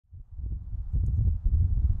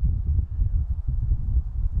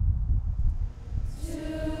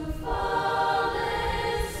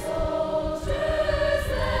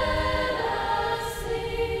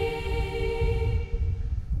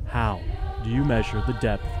few measure the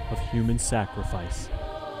depth of human sacrifice.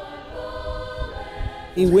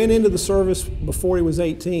 He went into the service before he was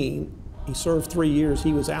 18. He served 3 years.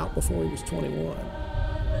 He was out before he was 21.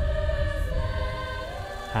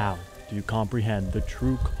 How do you comprehend the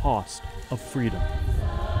true cost of freedom?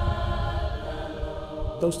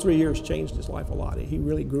 Those 3 years changed his life a lot. He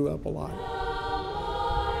really grew up a lot.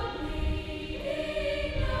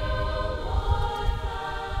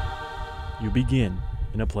 You begin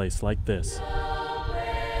in a place like this.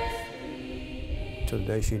 Till the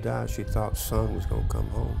day she died, she thought son was going to come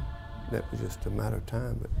home. That was just a matter of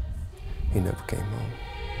time, but he never came home.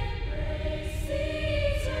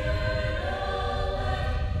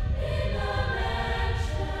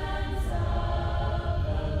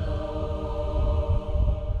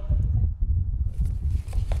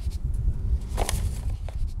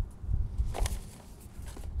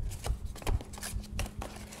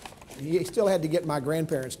 He still had to get my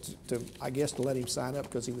grandparents I guess, to let him sign up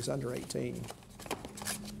because he was under 18.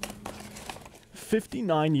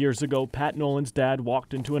 59 years ago, Pat Nolan's dad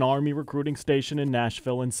walked into an Army recruiting station in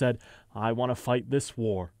Nashville and said, "I want to fight this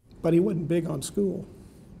war." But he wasn't big on school.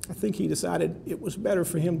 I think he decided it was better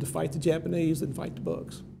for him to fight the Japanese than fight the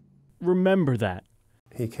books. Remember that.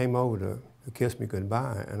 He came over to kiss me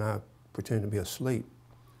goodbye, and I pretended to be asleep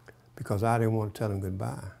because I didn't want to tell him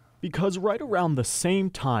goodbye. Because right around the same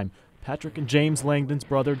time, Patrick and James Langdon's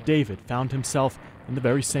brother David found himself in the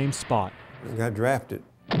very same spot. I got drafted.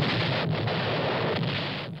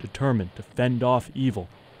 Determined to fend off evil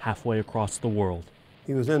halfway across the world.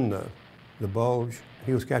 He was in the Bulge.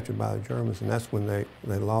 He was captured by the Germans, and that's when they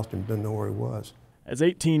lost him, didn't know where he was. As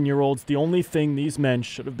 18-year-olds, the only thing these men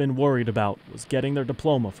should have been worried about was getting their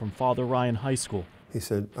diploma from Father Ryan High School. He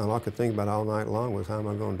said, all I could think about all night long was how am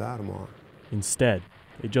I going to die tomorrow? Instead,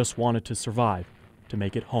 they just wanted to survive, to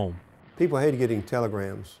make it home. People hated getting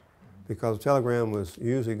telegrams because a telegram was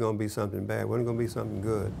usually going to be something bad. It wasn't going to be something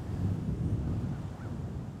good.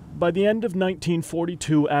 By the end of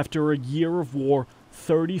 1942, after a year of war,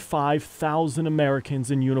 35,000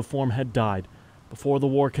 Americans in uniform had died. Before the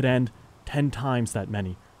war could end, 10 times that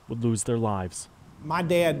many would lose their lives. My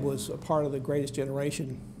dad was a part of the greatest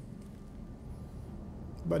generation,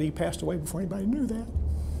 but he passed away before anybody knew that.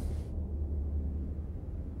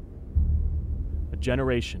 A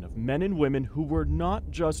generation of men and women who were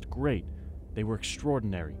not just great, they were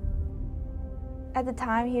extraordinary. At the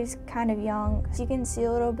time, he was kind of young, so you can see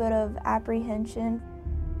a little bit of apprehension.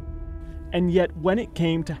 And yet, when it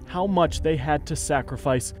came to how much they had to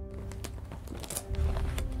sacrifice,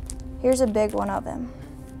 here's a big one of him.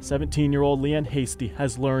 17-year-old Leanne Hasty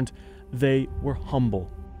has learned they were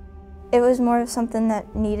humble. It was more of something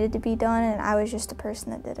that needed to be done, and I was just a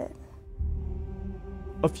person that did it.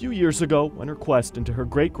 A few years ago, when her quest into her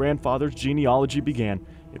great-grandfather's genealogy began,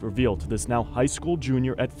 it revealed to this now high school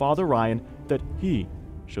junior at Father Ryan that he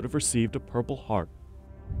should have received a Purple Heart.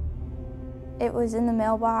 It was in the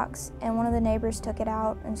mailbox, and one of the neighbors took it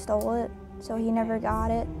out and stole it, so he never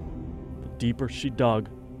got it. The deeper she dug,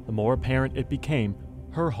 the more apparent it became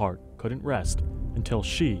her heart couldn't rest until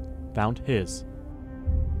she found his.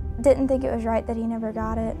 Didn't think it was right that he never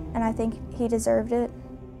got it, and I think he deserved it.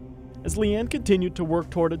 As Leanne continued to work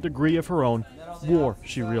toward a degree of her own, war,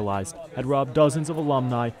 she realized, had robbed dozens of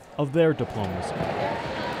alumni of their diplomas.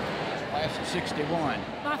 Class of 61.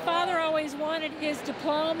 My father always wanted his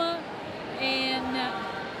diploma, and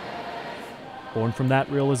Born from that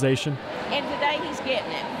realization, and today he's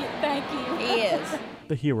getting it. thank you. He is.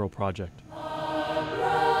 the Hero Project.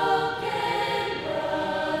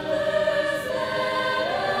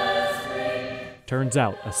 Turns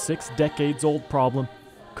out a 6 decades old problem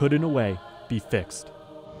could, in a way, be fixed.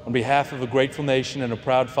 On behalf of a grateful nation and a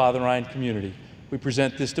proud Father Ryan community, we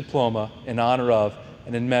present this diploma in honor of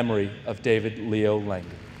and in memory of David Leo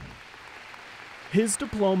Langdon. His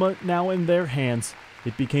diploma now in their hands,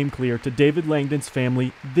 it became clear to David Langdon's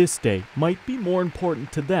family this day might be more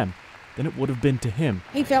important to them than it would have been to him.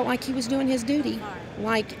 He felt like he was doing his duty,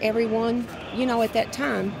 like everyone, at that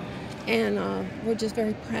time. And we're just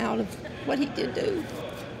very proud of what he did do.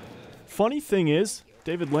 Funny thing is,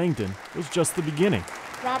 David Langdon was just the beginning.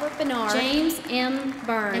 Robert Bernard, James M.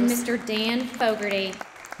 Burns, and Mr. Dan Fogarty.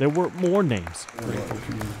 There were more names.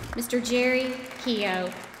 Mr. Jerry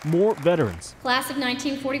Keogh. More veterans. Class of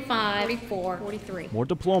 1945, 44, 43. More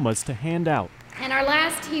diplomas to hand out. And our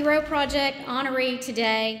last Hero Project honoree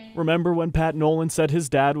today. Remember when Pat Nolan said his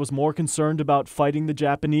dad was more concerned about fighting the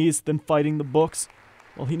Japanese than fighting the books?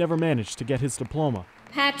 Well, he never managed to get his diploma.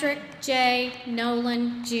 Patrick J.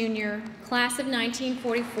 Nolan, Jr., class of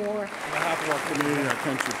 1944. On behalf of our community and our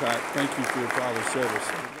country, Pat, thank you for your father's service.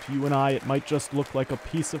 To you and I, it might just look like a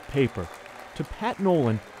piece of paper, To Pat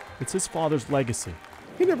Nolan, it's his father's legacy.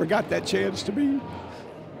 He never got that chance to be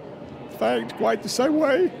thanked quite the same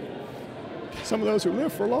way some of those who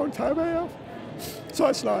lived for a long time have. So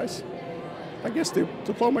it's nice. I guess the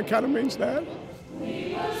diploma kind of means that.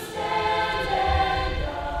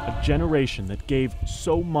 A generation that gave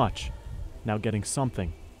so much, now getting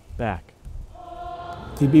something back.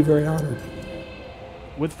 He'd be very honored.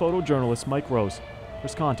 With photojournalist Mike Rose,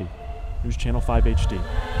 here's Conte, News Channel 5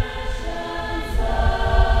 HD.